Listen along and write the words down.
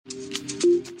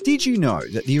Did you know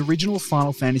that the original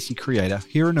Final Fantasy creator,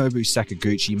 Hironobu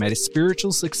Sakaguchi, made a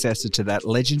spiritual successor to that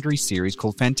legendary series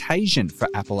called Fantasian for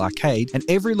Apple Arcade, and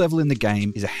every level in the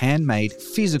game is a handmade,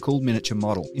 physical miniature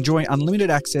model. Enjoy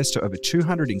unlimited access to over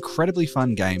 200 incredibly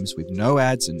fun games with no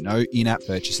ads and no in-app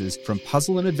purchases. From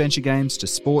puzzle and adventure games to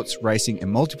sports, racing,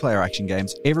 and multiplayer action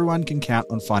games, everyone can count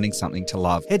on finding something to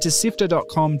love. Head to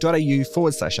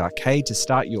sifter.com.au/arcade to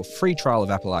start your free trial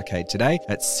of Apple Arcade today.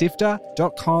 That's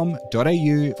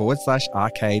sifter.com.au/arcade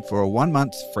for a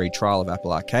 1-month free trial of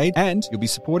Apple Arcade, and you'll be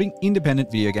supporting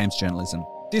independent video games journalism.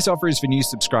 This offer is for new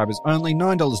subscribers only,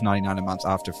 $9.99 a month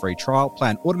after free trial.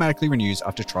 Plan automatically renews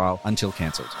after trial until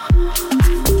cancelled.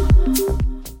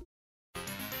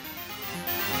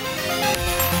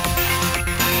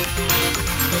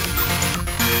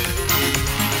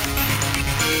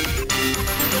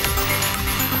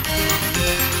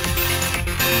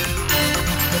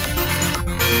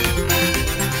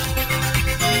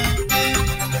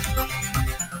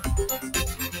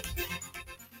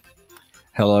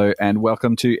 Hello and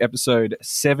welcome to episode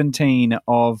 17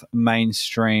 of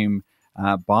Mainstream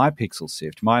by Pixel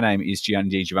Sift. My name is Gianni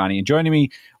Di Giovanni, and joining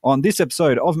me on this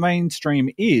episode of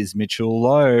Mainstream is Mitchell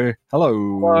Lowe.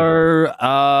 Hello. Hello.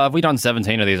 Have we done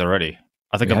 17 of these already?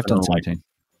 I think I've done 17. Like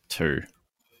 2.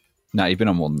 No, you've been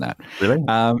on more than that. Really?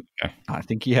 Okay. I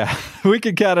think, yeah. We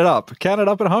can count it up. Count it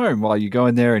up at home while you go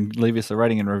in there and leave us a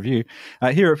rating and review.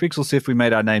 Here at Pixel Sift, we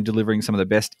made our name delivering some of the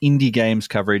best indie games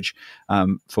coverage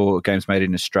for games made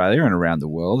in Australia and around the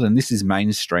world. And this is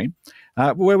Mainstream,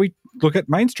 where we look at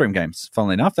mainstream games,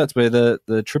 funnily enough. That's where the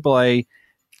AAA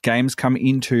games come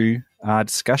into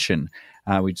discussion.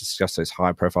 We discuss those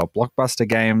high-profile blockbuster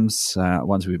games,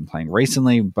 ones we've been playing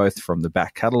recently, both from the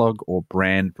back catalogue or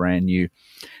brand new.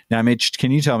 Now, Mitch,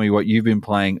 can you tell me what you've been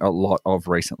playing a lot of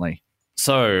recently?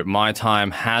 So my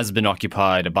time has been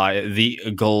occupied by the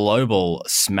global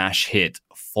smash hit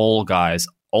Fall Guys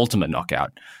Ultimate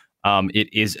Knockout. It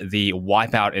is the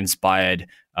Wipeout-inspired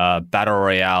battle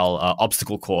royale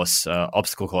obstacle course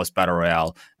battle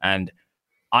royale, and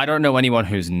I don't know anyone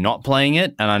who's not playing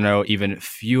it, and I know even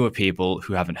fewer people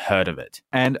who haven't heard of it.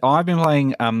 And I've been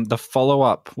playing the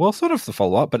follow-up, well, sort of the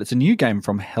follow-up, but it's a new game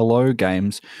from Hello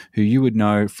Games, who you would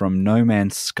know from No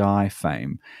Man's Sky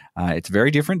fame. It's very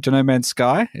different to No Man's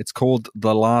Sky. It's called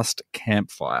The Last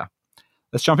Campfire.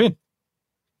 Let's jump in.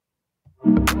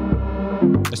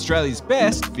 Australia's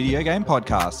best video game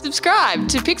podcast. Subscribe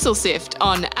to Pixel Sift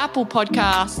on Apple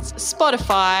Podcasts,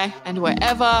 Spotify, and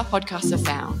wherever podcasts are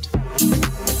found.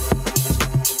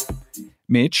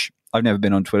 Mitch, I've never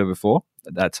been on Twitter before.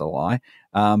 That's a lie.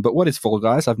 But what is Fall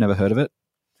Guys? I've never heard of it.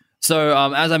 So,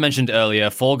 as I mentioned earlier,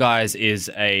 Fall Guys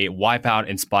is a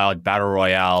Wipeout-inspired battle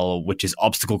royale, which is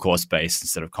obstacle course-based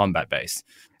instead of combat-based.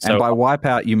 So, and by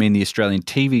Wipeout, you mean the Australian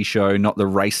TV show, not the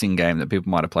racing game that people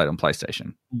might have played on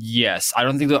PlayStation. Yes, I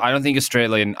don't think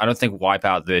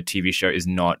Wipeout, the TV show, is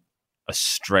not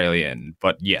Australian,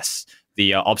 but yes.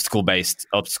 The obstacle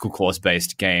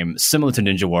course-based game, similar to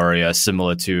Ninja Warrior,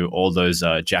 similar to all those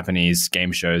Japanese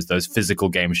game shows, those physical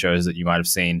game shows that you might have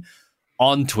seen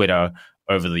on Twitter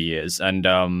over the years. And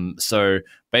so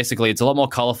basically it's a lot more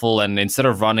colorful, and instead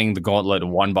of running the gauntlet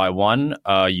one by one,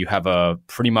 you have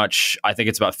pretty much, I think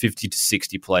it's about 50 to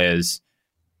 60 players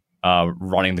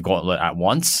running the gauntlet at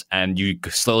once, and you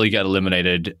slowly get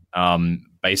eliminated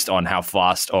based on how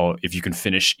fast or if you can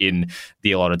finish in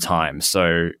the allotted time.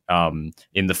 So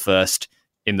in the first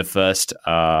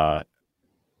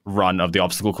run of the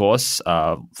obstacle course,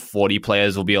 40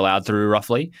 players will be allowed through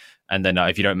roughly. And then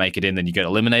if you don't make it in, then you get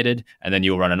eliminated. And then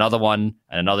you'll run another one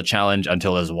and another challenge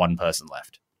until there's one person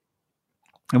left.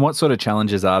 And what sort of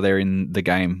challenges are there in the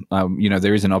game?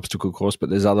 There is an obstacle course, but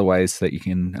there's other ways that you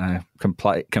can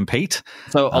compete.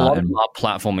 So a lot of them are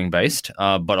platforming based,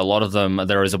 but a lot of them,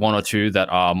 there is one or two that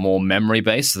are more memory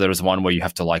based. So there is one where you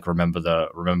have to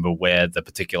remember where the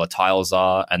particular tiles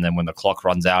are, and then when the clock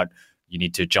runs out, you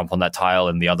need to jump on that tile,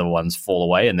 and the other ones fall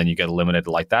away, and then you get eliminated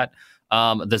like that.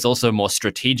 There's also more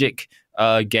strategic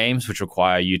games which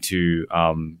require you to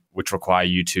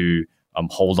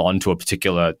hold on to a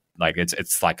particular, like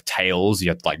it's like tails. You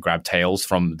have to like grab tails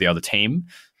from the other team.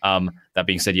 That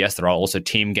being said, yes, there are also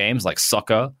team games like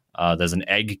soccer. There's an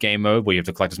egg game mode where you have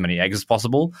to collect as many eggs as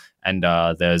possible, and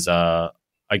there's a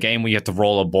game where you have to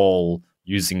roll a ball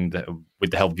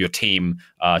with the help of your team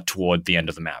toward the end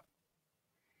of the map.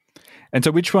 And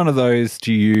so which one of those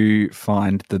do you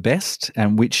find the best,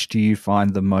 and which do you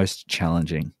find the most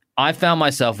challenging? I found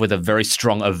myself with a very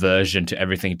strong aversion to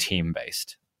everything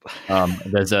team-based.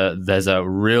 There's a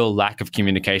real lack of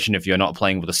communication if you're not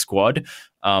playing with a squad,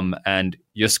 and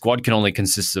your squad can only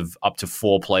consist of up to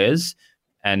 4 players,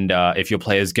 And if your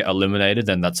players get eliminated,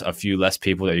 then that's a few less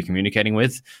people that you're communicating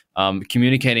with.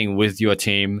 Communicating with your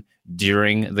team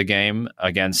during the game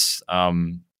against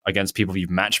people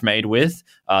you've match made with,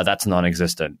 that's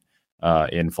non-existent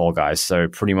in Fall Guys. So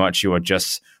pretty much you are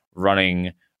just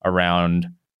running around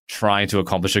trying to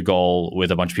accomplish a goal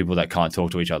with a bunch of people that can't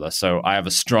talk to each other. So I have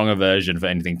a strong aversion for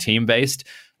anything team-based.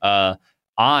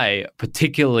 I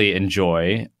particularly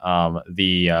enjoy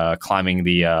the climbing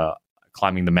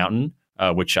the mountain,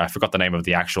 which I forgot the name of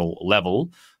the actual level.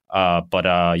 But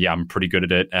I'm pretty good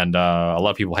at it, and a lot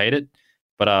of people hate it,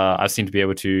 but I seem to be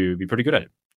able to be pretty good at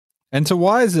it. And so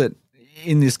why is it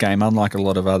in this game, unlike a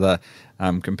lot of other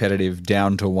competitive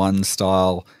down-to-one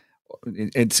style,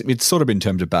 it's sort of in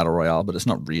terms of battle royale, but it's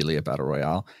not really a battle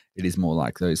royale. It is more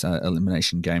like those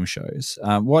elimination game shows.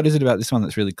 What is it about this one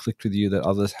that's really clicked with you that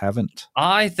others haven't?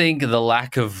 I think the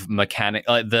lack of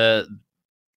the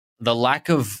lack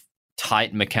of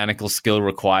tight mechanical skill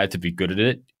required to be good at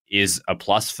it is a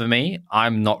plus for me.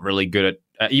 I'm not really good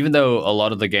at, even though a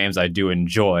lot of the games I do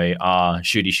enjoy are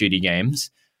shooty games.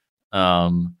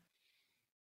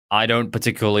 I don't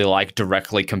particularly like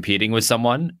directly competing with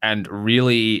someone, and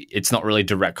really, it's not really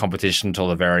direct competition until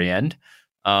the very end.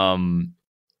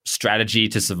 Strategy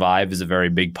to survive is a very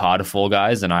big part of Fall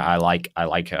Guys, and I like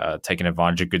taking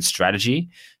advantage of good strategy.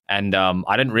 And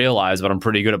I didn't realize, but I'm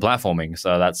pretty good at platforming,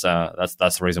 so that's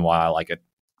the reason why I like it.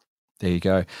 There you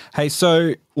go. Hey,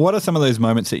 so what are some of those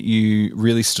moments that you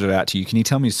really stood out to you? Can you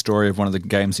tell me a story of one of the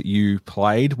games that you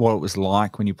played, what it was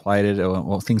like when you played it,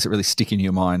 or things that really stick in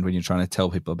your mind when you're trying to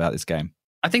tell people about this game?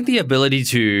 I think the ability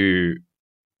to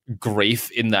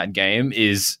grief in that game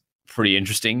is pretty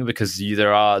interesting because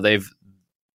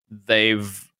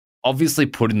they've obviously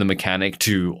put in the mechanic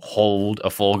to hold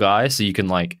a Fall Guy, so you can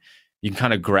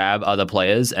kind of grab other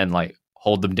players and like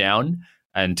hold them down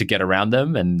and to get around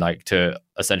them and like to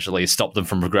essentially stop them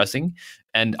from progressing.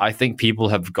 And I think people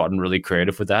have gotten really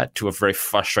creative with that to a very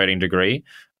frustrating degree.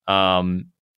 Nothing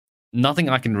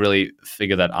I can really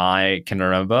figure that I can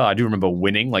remember. I do remember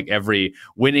winning. Like every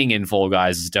winning in Fall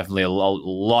Guys is definitely a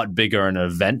lot bigger an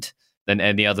event than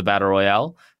any other battle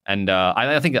royale. And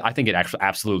I think it actually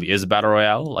absolutely is a battle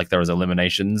royale. Like there was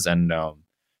eliminations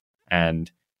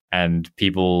and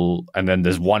people, and then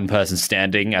there's one person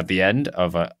standing at the end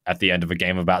of a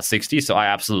game of about 60. So I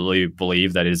absolutely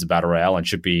believe that it is a battle royale and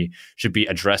should be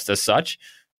addressed as such.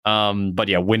 But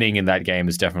yeah, winning in that game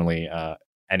is definitely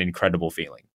an incredible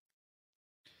feeling.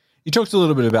 You talked a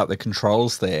little bit about the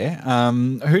controls there.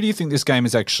 Who do you think this game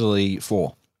is actually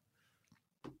for?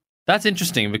 That's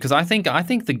interesting because I think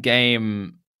the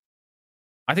game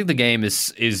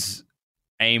is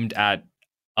aimed at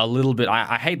a little bit.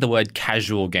 I hate the word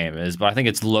casual gamers, but I think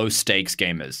it's low stakes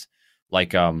gamers.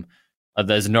 Like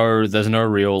there's no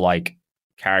real like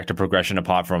character progression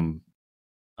apart from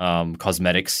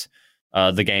cosmetics.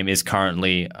 The game is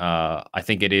currently I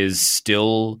think it is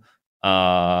still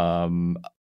up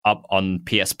on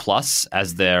PS Plus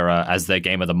as their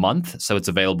game of the month, so it's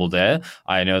available there.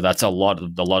 I know that's a lot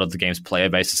of the game's player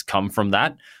base has come from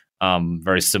that.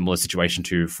 Very similar situation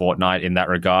to Fortnite in that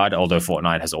regard, although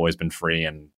Fortnite has always been free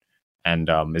and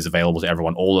is available to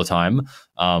everyone all the time.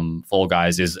 Fall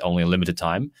Guys is only a limited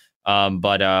time.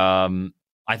 But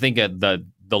I think the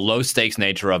low stakes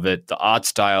nature of it, the art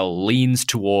style leans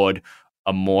toward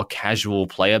a more casual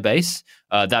player base.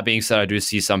 That being said, I do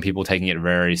see some people taking it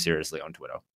very seriously on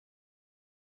Twitter.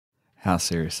 How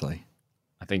seriously?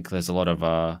 I think there's a lot of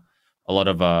I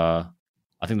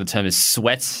think the term is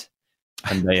sweat,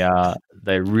 and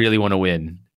they really want to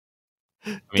win.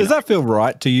 Does that feel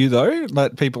right to you though?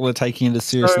 That people are taking it as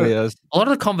seriously as a lot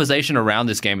of the conversation around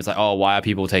this game is like, oh, why are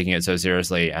people taking it so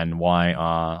seriously, and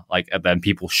why then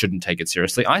people shouldn't take it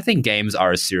seriously. I think games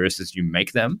are as serious as you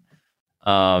make them.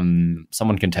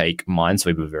 Someone can take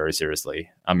Minesweeper very seriously.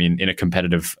 I mean, in a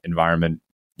competitive environment,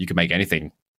 you can make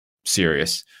anything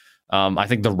serious. I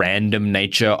think the random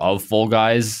nature of Fall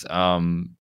Guys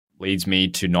leads me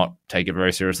to not take it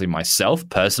very seriously myself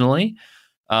personally.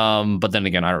 But then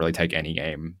again, I don't really take any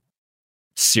game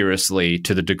seriously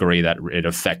to the degree that it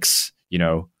affects,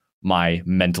 my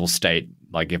mental state.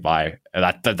 Like if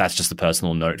that's just a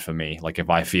personal note for me. Like if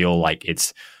I feel like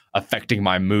it's affecting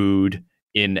my mood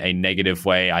in a negative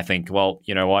way, I think, well,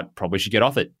 you know what, probably should get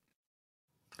off it.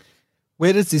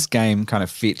 Where does this game kind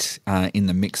of fit in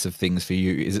the mix of things for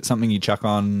you? Is it something you chuck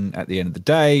on at the end of the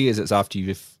day? Is it after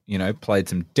you've, played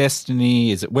some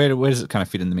Destiny? Is it where does it kind of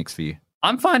fit in the mix for you?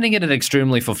 I'm finding it an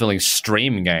extremely fulfilling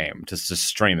stream game to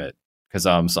stream it because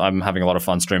so I'm having a lot of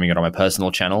fun streaming it on my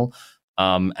personal channel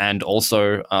and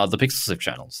also the Pixel Shift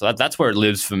channel. So that's where it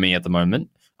lives for me at the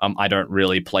moment. I don't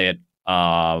really play it.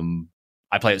 I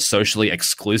I play it socially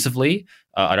exclusively.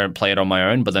 I don't play it on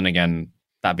my own. But then again,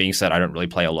 that being said, I don't really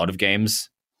play a lot of games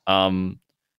solo.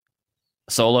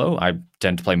 I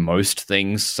tend to play most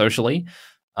things socially.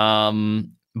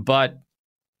 But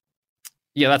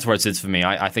yeah, that's where it sits for me.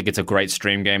 I think it's a great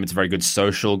stream game. It's a very good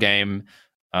social game,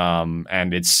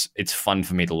 and it's fun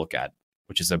for me to look at,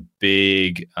 which is a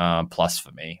big plus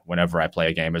for me whenever I play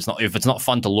a game. If it's not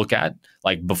fun to look at,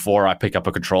 like before I pick up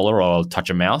a controller or touch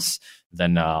a mouse,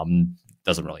 then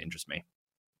doesn't really interest me.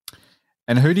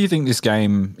 And who do you think this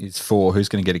game is for? Who's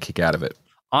going to get a kick out of it?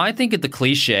 I think the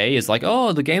cliche is like,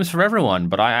 oh, the game's for everyone.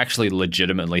 But I actually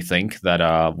legitimately think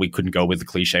that we couldn't go with the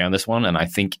cliche on this one. And I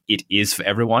think it is for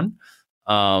everyone.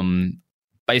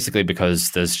 Basically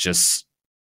because there's just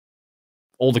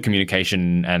all the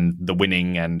communication and the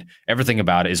winning and everything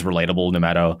about it is relatable no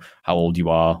matter how old you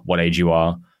are, what age you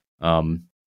are,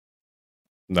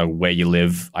 where you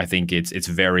live. I think the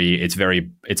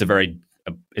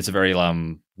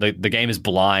game is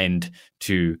blind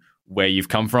to where you've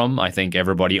come from. I think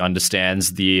everybody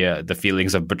understands the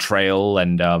feelings of betrayal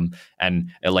and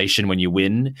elation when you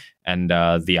win, and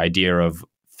the idea of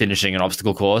finishing an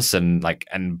obstacle course and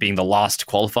being the last to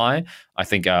qualify. I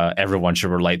think everyone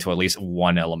should relate to at least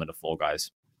one element of Fall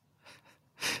Guys.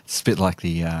 It's a bit like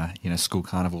the school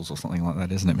carnivals or something like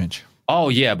that, isn't it, Mitch? Oh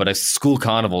yeah, but at school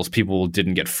carnivals, people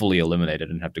didn't get fully eliminated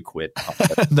and have to quit.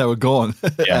 They were gone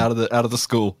out of the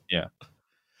school. Yeah.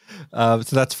 So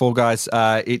that's Fall Guys.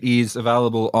 It is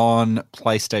available on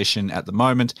PlayStation at the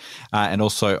moment, and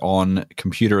also on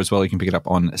computer as well. You can pick it up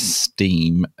on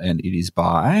Steam, and it is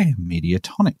by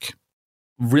Mediatonic.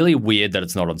 Really weird that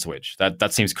it's not on Switch.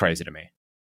 That seems crazy to me.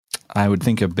 I would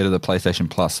think a bit of the PlayStation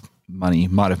Plus money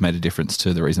might have made a difference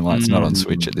to the reason why it's not on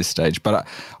Switch at this stage. But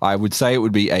I would say it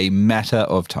would be a matter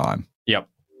of time. Yep.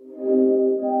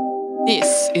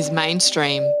 This is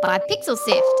Mainstream by Pixel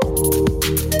Sift.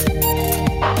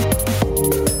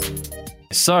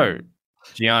 So,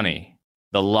 Gianni,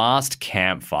 The Last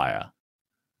Campfire.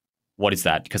 What is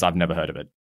that? Because I've never heard of it.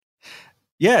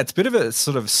 Yeah, it's a bit of a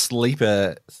sort of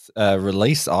sleeper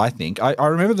release, I think. I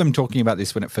remember them talking about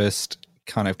this when it first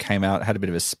kind of came out. It had a bit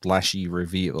of a splashy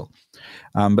reveal.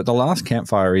 But The Last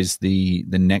Campfire is the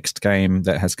next game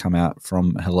that has come out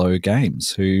from Hello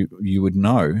Games, who you would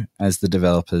know as the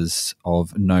developers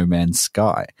of No Man's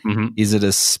Sky. Mm-hmm. Is it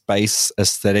a space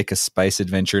aesthetic, a space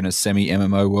adventure in a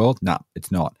semi-MMO world? No,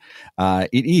 it's not.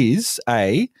 It is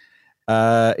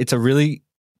it's a really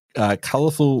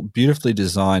colourful, beautifully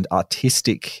designed,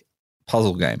 artistic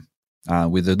puzzle game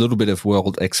with a little bit of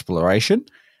world exploration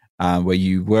where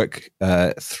you work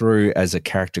through as a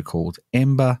character called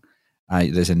Ember.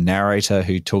 There's a narrator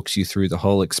who talks you through the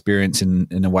whole experience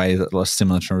in a way that was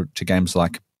similar to games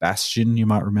like Bastion, you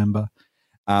might remember.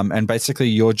 And basically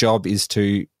your job is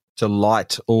to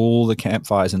light all the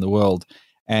campfires in the world.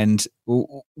 And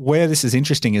where this is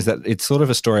interesting is that it's sort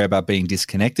of a story about being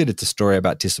disconnected. It's a story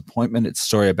about disappointment. It's a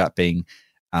story about being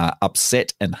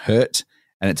upset and hurt.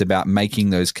 And it's about making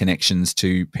those connections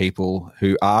to people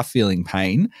who are feeling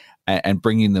pain and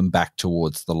bringing them back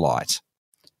towards the light.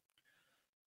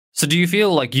 So do you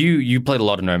feel like you played a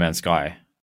lot of No Man's Sky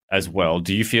as well?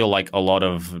 Do you feel like a lot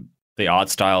of the art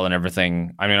style and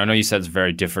everything, I mean, I know you said it's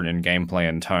very different in gameplay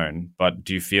and tone, but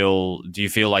do you feel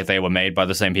like they were made by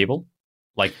the same people?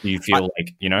 Like, do you feel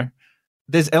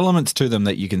there's elements to them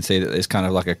that you can see that there's kind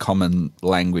of like a common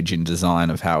language in design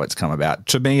of how it's come about.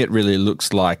 To me, it really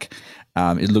looks like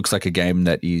a game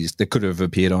that could have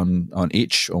appeared on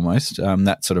itch almost,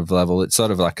 that sort of level. It's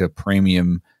sort of like a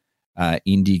premium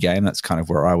indie game. That's kind of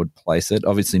where I would place it.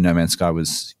 Obviously, No Man's Sky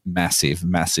was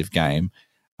massive game,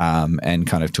 and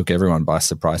kind of took everyone by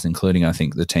surprise, including I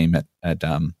think the team at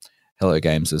Hello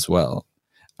Games as well.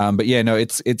 But yeah, no,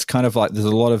 it's kind of like there's a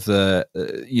lot of the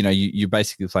you're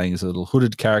basically playing as a little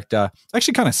hooded character,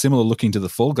 actually kind of similar looking to the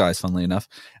Fall Guys, funnily enough.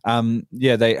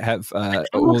 They have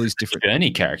all these different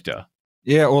journey character.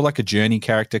 Yeah, or like a journey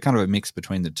character, kind of a mix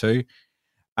between the two.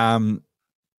 And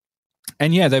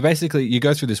yeah, they basically, you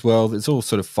go through this world, it's all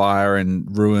sort of fire and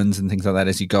ruins and things like that.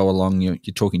 As you go along, you're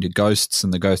talking to ghosts,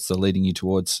 and the ghosts are leading you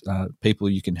towards people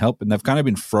you can help, and they've kind of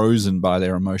been frozen by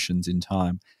their emotions in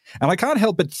time. And I can't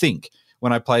help but think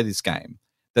when I play this game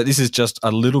that this is just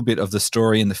a little bit of the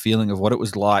story and the feeling of what it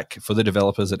was like for the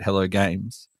developers at Hello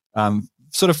Games,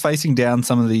 sort of facing down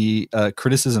some of the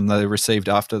criticism they received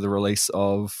after the release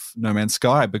of No Man's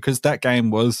Sky, because that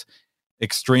game was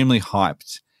extremely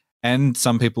hyped. And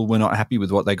some people were not happy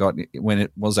with what they got when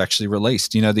it was actually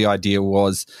released. You know, the idea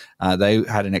was they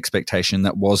had an expectation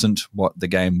that wasn't what the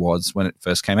game was when it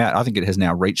first came out. I think it has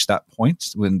now reached that point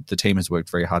when the team has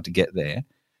worked very hard to get there.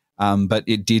 but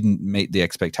it didn't meet the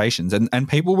expectations. And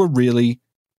people were really,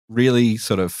 really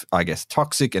sort of, I guess,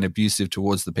 toxic and abusive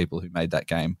towards the people who made that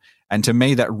game. And to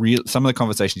me, some of the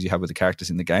conversations you have with the characters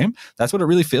in the game, that's what it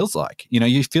really feels like.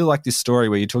 You feel like this story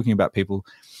where you're talking about people.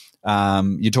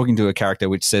 You're talking to a character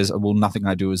which says, well, nothing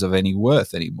I do is of any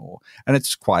worth anymore. And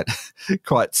it's quite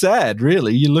sad,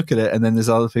 really. You look at it, and then there's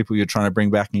other people you're trying to bring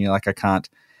back, and you're like, I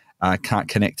can't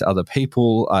connect to other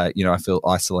people. I feel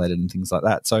isolated and things like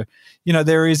that. So,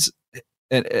 there is,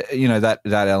 that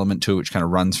element to it, which kind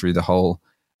of runs through the whole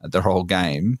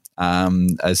game,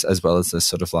 as well as this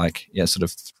sort of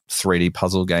 3D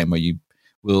puzzle game where you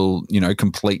will,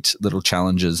 complete little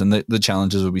challenges, and the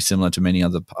challenges will be similar to many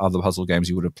other puzzle games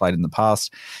you would have played in the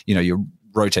past. You're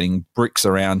rotating bricks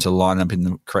around to line up in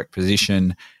the correct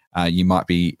position. You might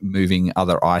be moving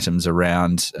other items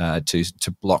around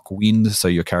to block wind, so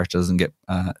your character doesn't get,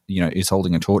 is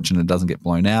holding a torch and it doesn't get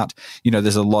blown out.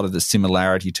 There's a lot of the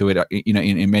similarity to it.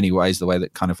 In many ways, the way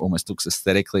that kind of almost looks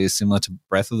aesthetically is similar to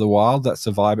Breath of the Wild. That's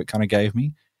the vibe it kind of gave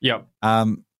me. Yep.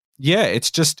 Yeah.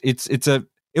 It's just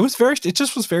it was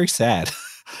very sad.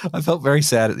 I felt very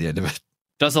sad at the end of it.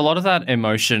 Does a lot of that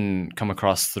emotion come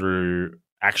across through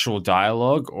actual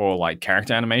dialogue or like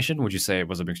character animation? Would you say it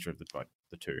was a mixture of the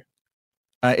two?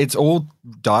 It's all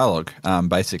dialogue,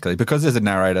 basically, because there's a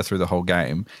narrator through the whole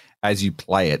game. As you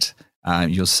play it,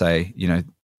 you'll say,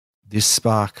 this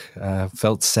spark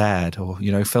felt sad, or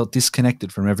felt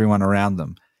disconnected from everyone around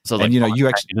them. So, like, you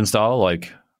actually style,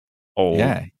 like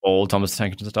old Thomas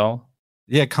Tankerton style.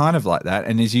 Yeah, kind of like that.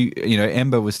 And as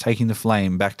Ember was taking the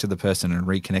flame back to the person and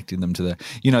reconnecting them to the,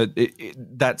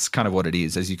 that's kind of what it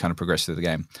is as you kind of progress through the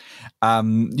game.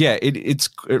 It's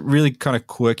really kind of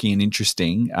quirky and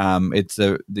interesting. It's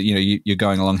you're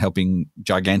going along helping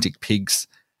gigantic pigs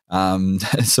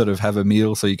sort of have a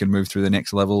meal so you can move through the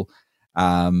next level.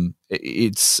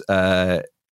 It's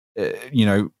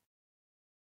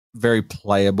very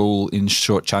playable in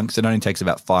short chunks. It only takes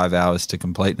about 5 hours to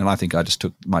complete, and I think I just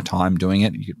took my time doing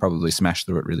it. You could probably smash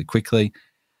through it really quickly,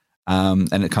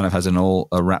 and it kind of has a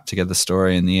wrapped together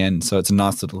story in the end. So it's a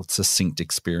nice little succinct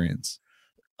experience.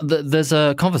 There's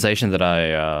a conversation that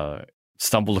I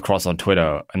stumbled across on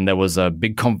Twitter, and there was a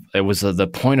big the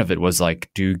point of it was like,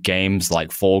 do games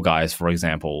like Fall Guys, for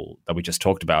example, that we just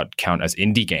talked about, count as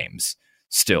indie games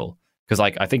still?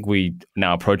 Because I think we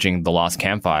now approaching The Last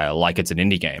Campfire like it's an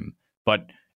indie game, but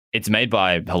it's made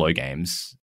by Hello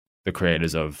Games, the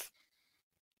creators of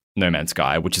No Man's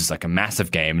Sky, which is like a massive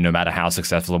game. No matter how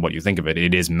successful and what you think of it,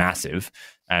 it is massive,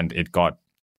 and it got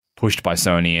pushed by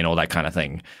Sony and all that kind of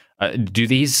thing. Do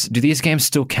these games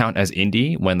still count as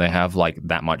indie when they have like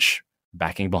that much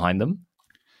backing behind them?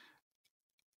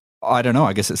 I don't know.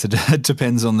 I guess it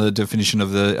depends on the definition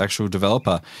of the actual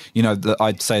developer.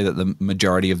 I'd say that the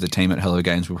majority of the team at Hello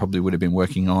Games would have been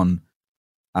working on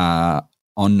No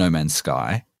Man's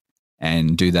Sky,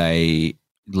 and do they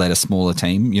let a smaller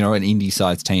team, an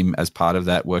indie-sized team, as part of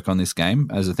that work on this game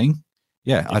as a thing?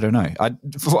 Yeah, I don't know.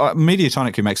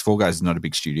 Mediatonic, who makes Fall Guys, is not a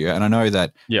big studio, and I know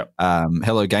that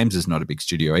Hello Games is not a big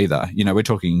studio either. We're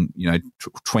talking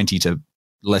 20 to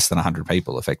less than 100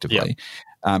 people effectively.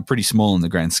 Pretty small in the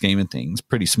grand scheme of things,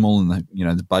 pretty small in the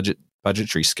the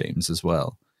budgetary schemes as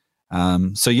well.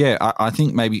 I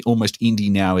think maybe almost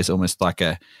indie now is almost like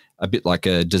a bit like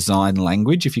a design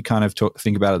language, if you kind of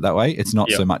think about it that way. It's not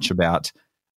so much about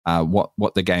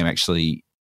what the game actually,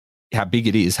 how big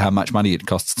it is, how much money it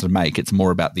costs to make. It's more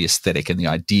about the aesthetic and the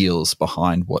ideals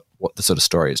behind what the sort of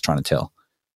story is trying to tell.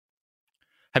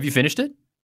 Have you finished it?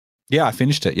 Yeah, I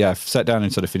finished it. Yeah, I sat down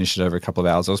and sort of finished it over a couple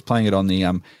of hours. I was playing it on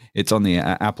the it's on the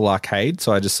Apple Arcade,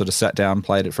 so I just sort of sat down,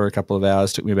 played it for a couple of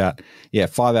hours. Took me about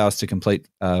 5 hours to complete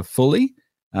fully,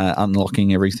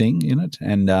 unlocking everything in it,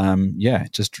 and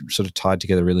it just sort of tied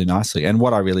together really nicely. And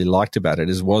what I really liked about it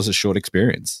was a short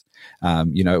experience.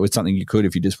 It was something you could,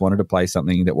 if you just wanted to play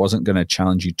something that wasn't going to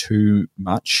challenge you too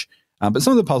much. But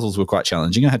some of the puzzles were quite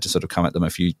challenging. I had to sort of come at them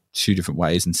two different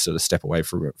ways and sort of step away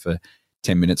for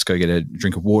 10 minutes, go get a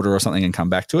drink of water or something and come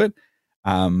back to it.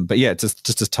 It's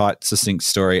just a tight, succinct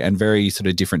story, and very sort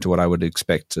of different to what I would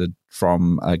expect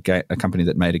from a company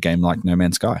that made a game like No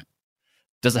Man's Sky.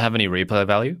 Does it have any replay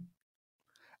value?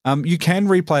 You can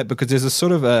replay it because there's a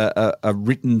sort of a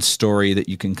written story that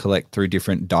you can collect through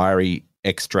different diary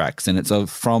extracts, and it's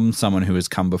from someone who has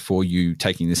come before you,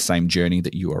 taking this same journey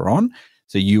that you are on.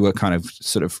 So you were kind of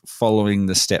sort of following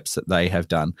the steps that they have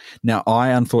done. Now, I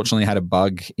unfortunately had a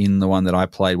bug in the one that I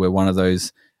played where one of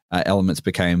those elements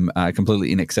became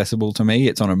completely inaccessible to me.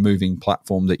 It's on a moving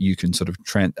platform that you can sort of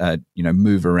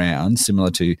move around,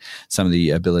 similar to some of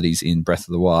the abilities in Breath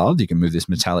of the Wild. You can move this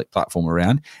metallic platform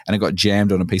around, and it got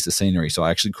jammed on a piece of scenery, so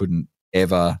I actually couldn't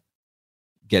ever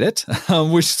get it,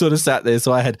 which sort of sat there.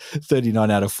 So I had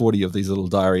 39 out of 40 of these little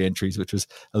diary entries, which was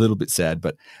a little bit sad.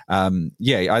 But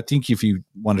yeah, I think if you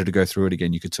wanted to go through it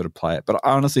again, you could sort of play it. But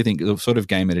I honestly think the sort of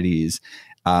game that it is,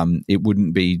 it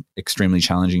wouldn't be extremely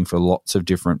challenging for lots of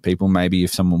different people. Maybe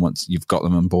if someone wants, you've got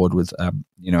them on board with, a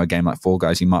game like Fall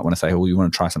Guys, you might want to say, well, you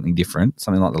want to try something different.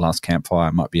 Something like the last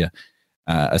Campfire might be a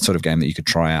sort of game that you could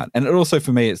try out. And it also,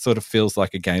 for me, it sort of feels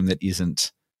like a game that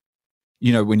isn't,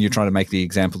 when you're trying to make the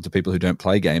example to people who don't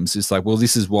play games, it's like, well,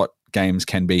 this is what games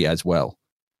can be as well.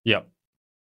 Yep.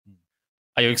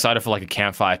 Are you excited for like a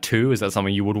Campfire 2? Is that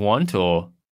something you would want, or?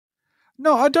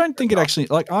 No, I don't think it actually,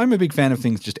 I'm a big fan of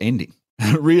things just ending.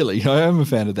 Really, I am a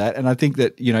fan of that. And I think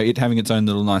that, it having its own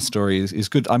little nice story is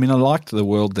good. I mean, I liked the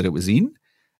world that it was in.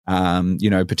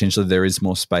 Potentially there is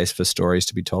more space for stories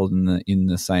to be told in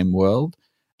the same world.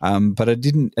 But I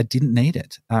didn't need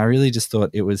it. I really just thought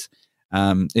it was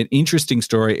an interesting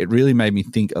story. It really made me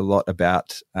think a lot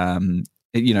about,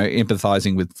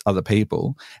 empathizing with other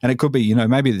people. And it could be,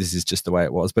 maybe this is just the way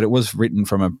it was, but it was written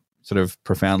from a sort of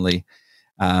profoundly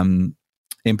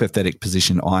empathetic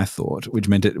position, I thought, which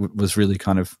meant it was really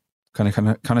kind of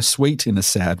sweet in a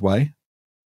sad way.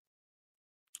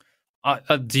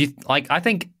 Do you I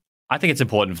think it's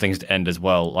important for things to end as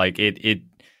well. Like it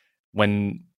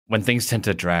when things tend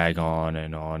to drag on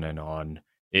and on and on,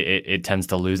 it tends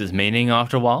to lose its meaning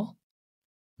after a while.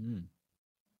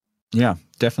 Yeah,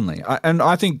 definitely.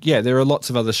 I think, there are lots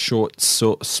of other short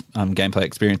gameplay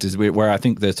experiences where I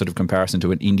think the sort of comparison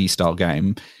to an indie style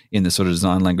game in the sort of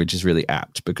design language is really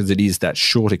apt, because it is that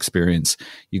short experience.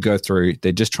 You go through,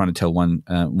 they're just trying to tell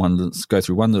go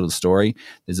through one little story.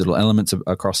 There's little elements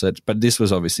across it, but this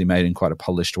was obviously made in quite a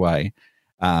polished way.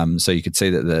 So you could see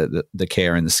that the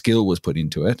care and the skill was put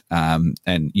into it, and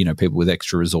people with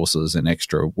extra resources and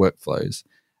extra workflows.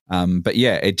 But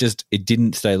yeah, it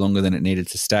didn't stay longer than it needed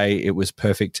to stay. It was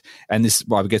perfect. And this,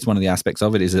 I guess one of the aspects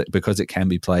of it is that because it can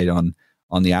be played on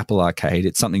the Apple Arcade,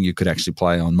 it's something you could actually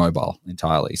play on mobile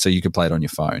entirely. So you could play it on your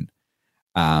phone.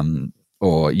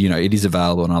 Or, it is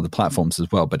available on other platforms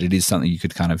as well, but it is something you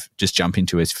could kind of just jump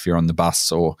into if you're on the bus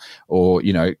or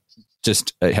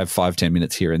just have 5-10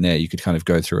 minutes here and there. You could kind of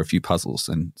go through a few puzzles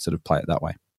and sort of play it that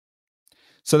way.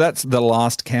 So that's The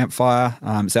Last Campfire.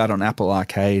 It's out on Apple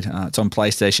Arcade. It's on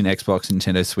PlayStation, Xbox,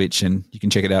 Nintendo Switch, and you can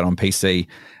check it out on PC,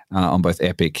 on both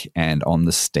Epic and on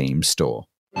the Steam store.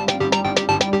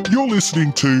 You're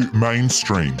listening to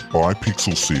Mainstream by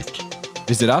Pixel Sift.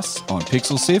 Visit us on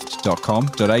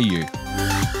pixelsift.com.au.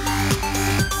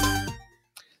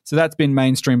 So that's been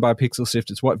Mainstream by Pixel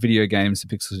Sift. It's what video games the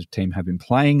Pixel Sift team have been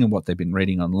playing and what they've been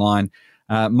reading online.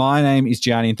 My name is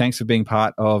Gianni, and thanks for being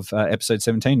part of episode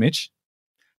 17, Mitch.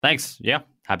 Thanks. Yeah,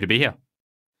 happy to be here.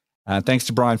 Thanks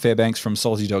to Brian Fairbanks from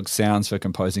Salty Dog Sounds for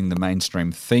composing the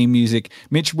Mainstream theme music.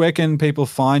 Mitch, where can people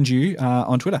find you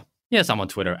on Twitter? Yes, I'm on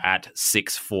Twitter at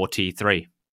 643.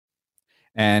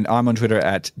 And I'm on Twitter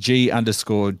at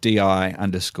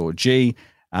G_DI_G.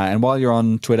 And while you're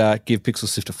on Twitter, give Pixel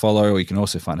Sift a follow, or you can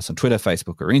also find us on Twitter,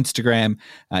 Facebook, or Instagram.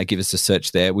 Give us a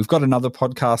search there. We've got another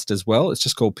podcast as well. It's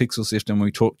just called Pixel Sift, and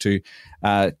we talk to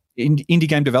indie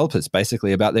game developers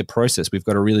basically about their process. We've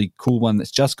got a really cool one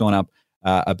that's just gone up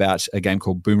about a game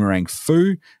called Boomerang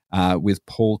Foo with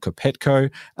Paul Kopetko,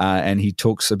 and he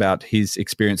talks about his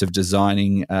experience of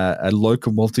designing a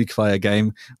local multiplayer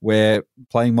game where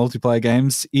playing multiplayer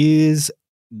games is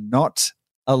not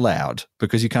allowed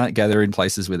because you can't gather in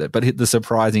places with it, but the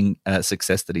surprising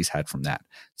success that he's had from that.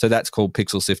 So that's called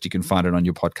Pixel Sift. You can find it on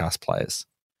your podcast players.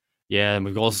 Yeah, and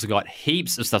we've also got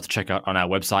heaps of stuff to check out on our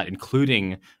website,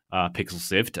 including Pixel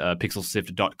Sift,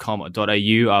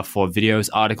 pixelsift.com.au for videos,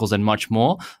 articles, and much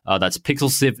more. That's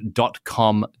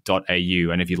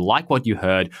pixelsift.com.au. And if you like what you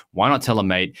heard, why not tell a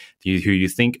mate who you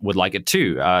think would like it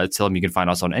too? Tell them you can find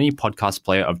us on any podcast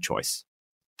player of choice.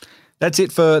 That's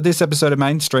it for this episode of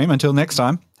Mainstream. Until next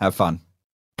time, have fun.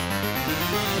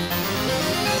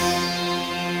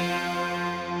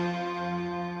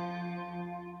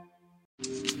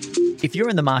 If you're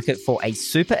in the market for a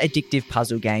super addictive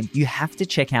puzzle game, you have to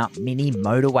check out Mini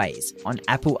Motorways on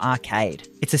Apple Arcade.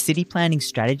 It's a city planning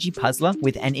strategy puzzler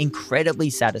with an incredibly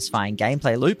satisfying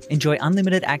gameplay loop. Enjoy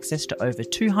unlimited access to over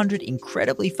 200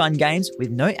 incredibly fun games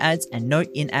with no ads and no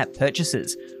in-app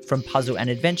purchases. From puzzle and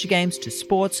adventure games to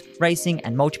sports, racing,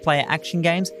 and multiplayer action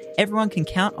games, everyone can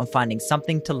count on finding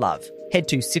something to love. Head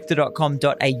to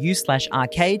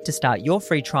sifter.com.au/arcade to start your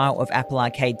free trial of Apple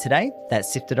Arcade today.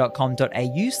 That's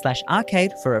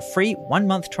sifter.com.au/arcade for a free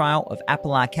 1-month trial of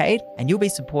Apple Arcade, and you'll be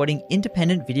supporting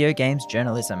independent video games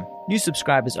journalism. New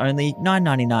subscribers only,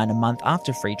 $9.99 a month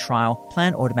after free trial.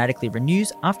 Plan automatically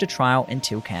renews after trial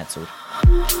until cancelled.